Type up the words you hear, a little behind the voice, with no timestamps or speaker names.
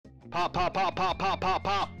Pop, pop, pop, pop, pop, pop,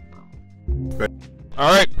 pop.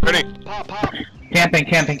 Alright, ready. Pop, pop. Camping.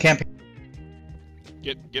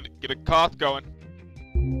 Get a cough going.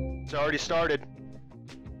 It's already started.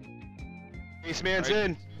 Baseman's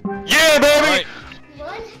in. Yeah, baby!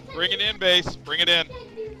 Right. Bring it in, base. Bring it in.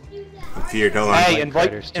 I'm feared, hold on. Hey,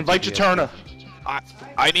 invite Jaturna.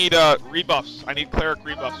 I need rebuffs. I need cleric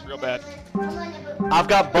rebuffs real bad. I've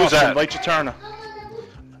got buffs. Invite Jaturna.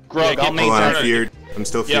 Grug, Yeah, I'll Hold on, I'm Jaturna. feared. I'm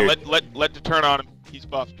still feared. Yeah, let Jaturna on him. He's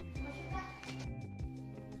buffed.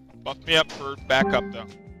 Buff me up for backup though.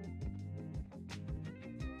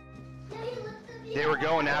 They were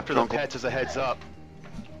going after the pets as a heads up.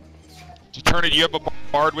 Jaturna, do you have a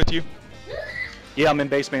bard with you? Yeah, I'm in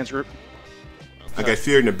Baseman's group. I got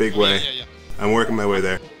feared in a big way. Yeah. I'm working my way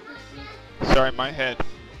there. Sorry, my head.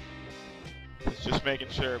 It's just making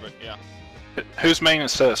sure, but yeah. Who's main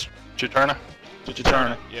assist? Jaturna?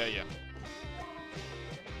 Jaturna. Yeah.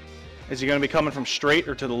 Is he going to be coming from straight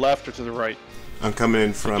or to the left or to the right? I'm coming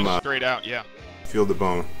in from Straight out, yeah. Field of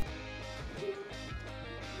Bone.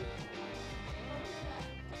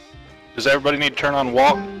 Does everybody need to turn on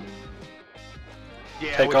walk?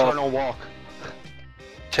 Yeah, Take we're off. turning on walk.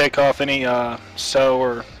 Take off any SO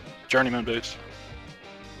or journeyman boots.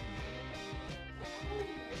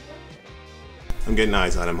 I'm getting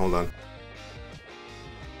eyes on him, hold on.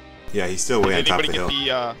 Yeah, he's still way on top of the hill. Did anybody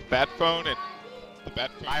get the bat phone and the bat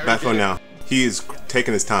phone? Bat phone now. He is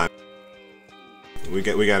taking his time. We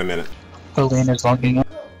got a minute. Julian is logging up.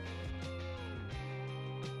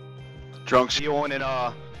 Drunk. See you on in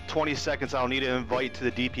 20 seconds. I'll need an invite to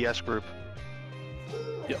the DPS group.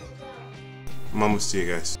 Yep. I'm almost to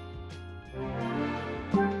you guys.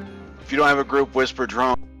 If you don't have a group, whisper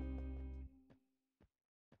drone.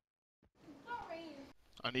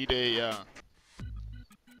 I need a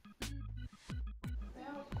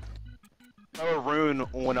Rune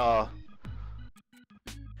on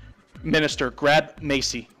Minister. Grab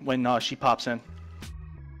Macy when she pops in.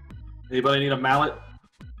 Anybody need a mallet?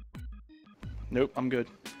 Nope, I'm good.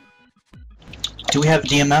 Do we have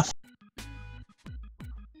DMF?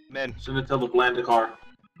 Men. Send it to the Blandicar.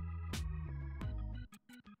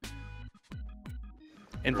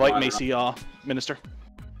 Invite Macy, Minister.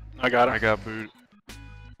 I got her.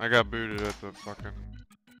 I got booted at the fucking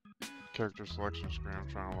character selection screen. I'm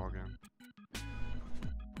trying to log in.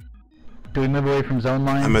 Do we move away from zone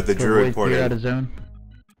line? I'm at the to Druid avoid port. fear out of zone.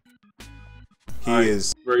 He Alright,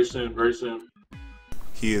 is. very soon.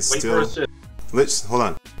 He is Wait still. for Hold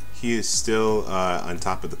on. He is still on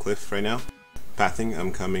top of the cliff right now. Pathing.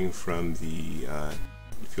 I'm coming from the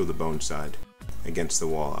Field of Bone side against the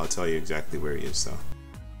wall. I'll tell you exactly where he is though.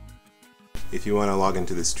 If you want to log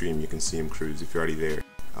into the stream, you can see him cruise. If you're already there,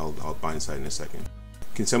 I'll blindside in a second.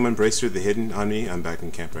 Can someone bracer the hidden on me? I'm back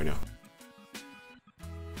in camp right now.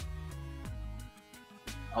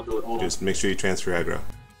 I'll do it. Hold Just make sure you transfer aggro.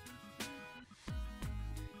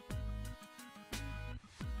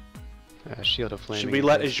 Shield of Flame. Should we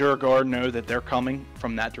let Azure Guard know that they're coming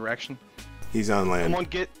from that direction? He's on land.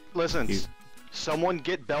 Someone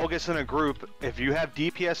get Belgus in a group. If you have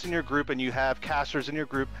DPS in your group and you have casters in your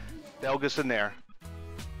group, Belgus in there.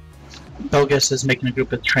 Belgus is making a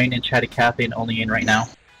group with Train and Chatty Cathy and Olean right now.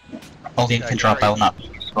 Olean can drop, I will not be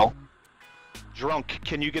useful. Drunk,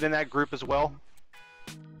 can you get in that group as well?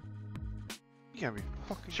 You can't be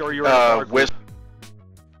fucking. Sure, you're in our group.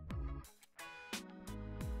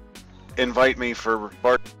 Invite me for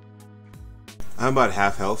Bart. I'm about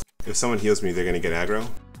half health. If someone heals me, they're gonna get aggro,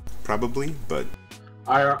 probably. But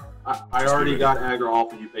I already got aggro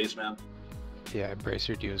off of you, Baseman. Yeah, I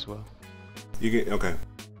bracered you as well. you get okay.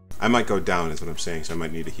 I might go down, is what I'm saying. So I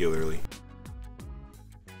might need to heal early.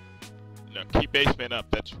 No, keep basement up.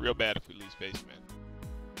 That's real bad if we lose basement.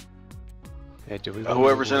 Hey, do we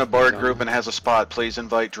Whoever's in a Bard group and has a spot, please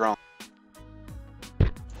invite drone.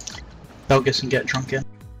 Belgus can get drunk in.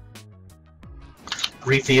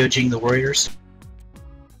 Re-VOGing the warriors.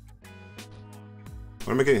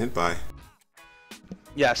 What am I getting hit by?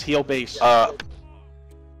 Yes, heal base.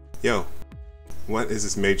 Yo, what is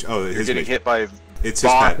this mage? Oh, You're his getting mage. hit by It's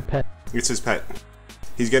his pet. It's his pet.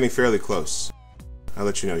 He's getting fairly close. I'll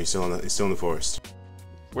let you know. He's still in the forest.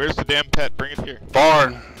 Where's the damn pet? Bring it here.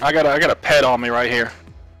 Barn. I got a pet on me right here.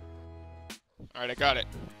 Alright, I got it.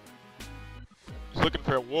 He's looking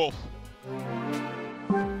for a wolf.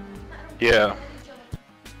 Yeah.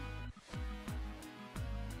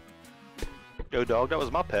 Yo, dog, that was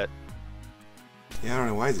my pet. Yeah, I don't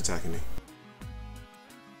know why he's attacking me.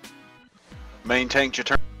 main tank your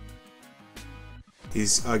turn.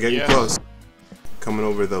 He's getting close. Coming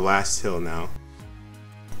over the last hill now.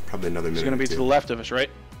 Probably another minute. He's gonna be to the left of us, right?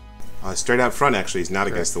 Straight out front, actually. He's not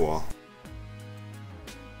against the wall.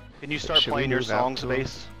 Can you start Should we playing your move out songs, to him?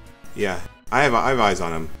 Base? Yeah, I have eyes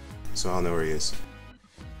on him, so I'll know where he is.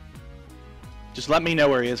 Just let me know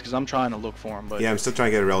where he is, because I'm trying to look for him. But Yeah, I'm still trying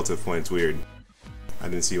to get a relative point. It's weird. I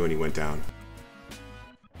didn't see when he went down.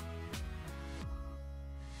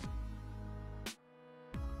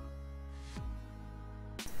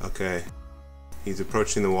 Okay. He's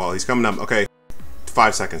approaching the wall. He's coming up. Okay.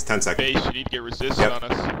 5 seconds. 10 seconds. Base, you need to get resistance Yep.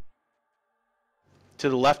 on us. to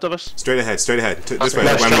the left of us. Straight ahead. Straight ahead. This way.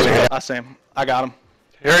 Left, where I'm straight moving. ahead. I see him. I got him.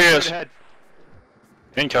 Here he is. Straight ahead.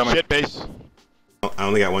 Incoming. Shit, Base. I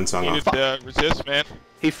only got one song You off. need to resist, man.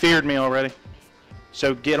 He feared me already.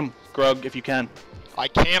 So get him, Grug, if you can. I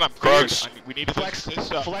can, I'm Krugs. feared. We need to Flex, fix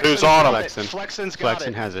this up. Flexen's Who's on him? got it. Flexen. Flexen's got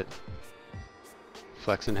Flexen it. has it.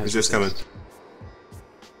 Flexen has He's just coming. resist.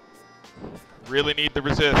 Really need the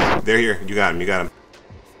resist. They're here. You got him. You got him.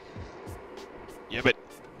 Yeah, but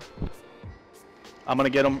I'm gonna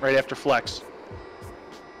get him right after Flex.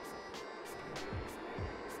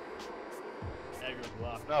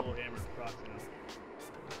 Up.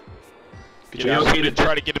 get out here to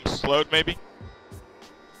try to get him slowed, maybe.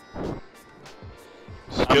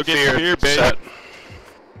 Still get fear, Base. Set.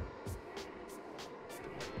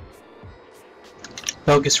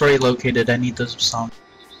 Bogus already located. I need those songs.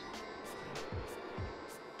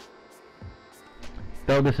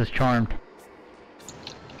 Bogus is charmed.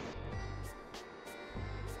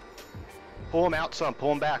 Pull him out some.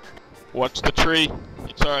 Pull him back. Watch the tree.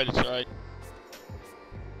 It's alright, it's alright.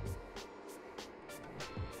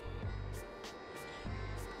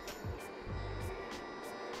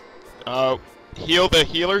 Heal the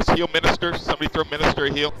healers, heal minister. Somebody throw minister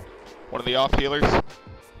a heal. One of the off healers.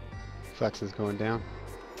 Flex is going down.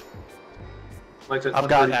 Like I've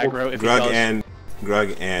got aggro if he does.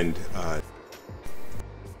 Grug and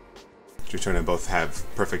Juturna both have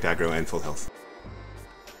perfect aggro and full health.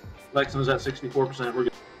 Lexington's at 64%. We're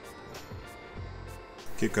good.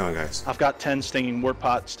 Keep going, guys. I've got 10 stinging wart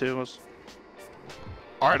pots too.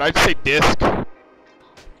 Alright, I'd say disc.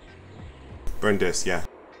 Burn disc, yeah.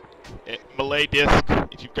 Melee disc,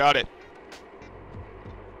 if you've got it.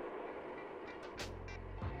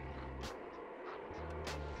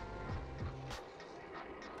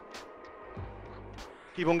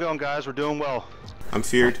 Keep on going, guys. We're doing well. I'm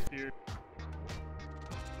feared.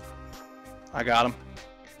 I got him.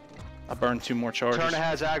 I burned 2 more charges. Turner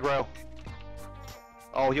has aggro.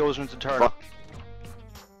 All healers into Turner.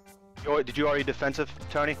 Did you already defensive,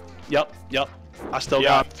 Tony? Yep. I still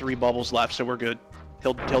got 3 bubbles left, so we're good.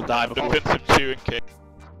 He'll die before. Defensive 2 in case.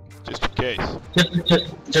 Just in case.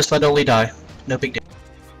 Just let Oli die. No big deal.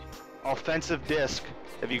 Offensive disc.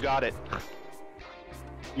 Have you got it?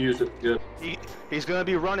 Used it. Good. He's gonna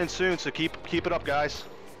be running soon, so keep it up, guys.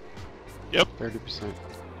 Yep. 30%.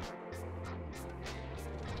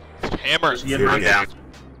 Hammer. Just getting right down.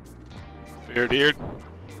 Feared.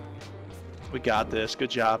 We got this. Good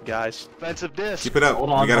job, guys. Offensive disc. Keep it up. Hold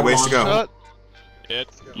on, We got a hold ways on. to go.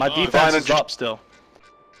 My defense is up still.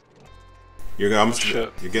 You're almost.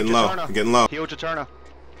 shit. You're getting low. You're getting low. Heal Juturna.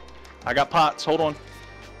 I got pots. Hold on.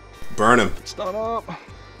 Burn him. It's not up.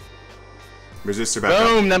 Resistor back up.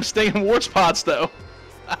 Boom. Them stinging wart pots though.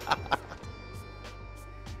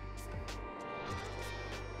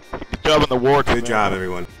 Good job on the war. Good job,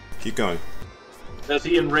 everyone. Keep going. Does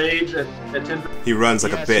he enrage at 10%? He runs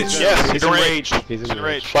like a bitch. Yes, He's enraged. He's He's in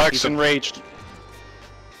enraged. He's Flexen. enraged.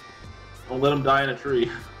 Don't let him die in a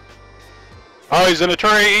tree. Oh, he's in a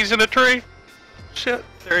tree. He's in a tree. Shit.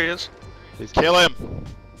 There he is. Kill him.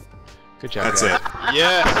 Good job. That's guys. it.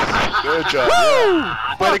 Yes. Good job.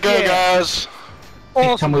 Yeah. Way to go, guys.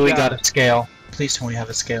 Please tell me we got a scale. Please tell me we have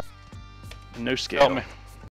a scale. No scale. Help me.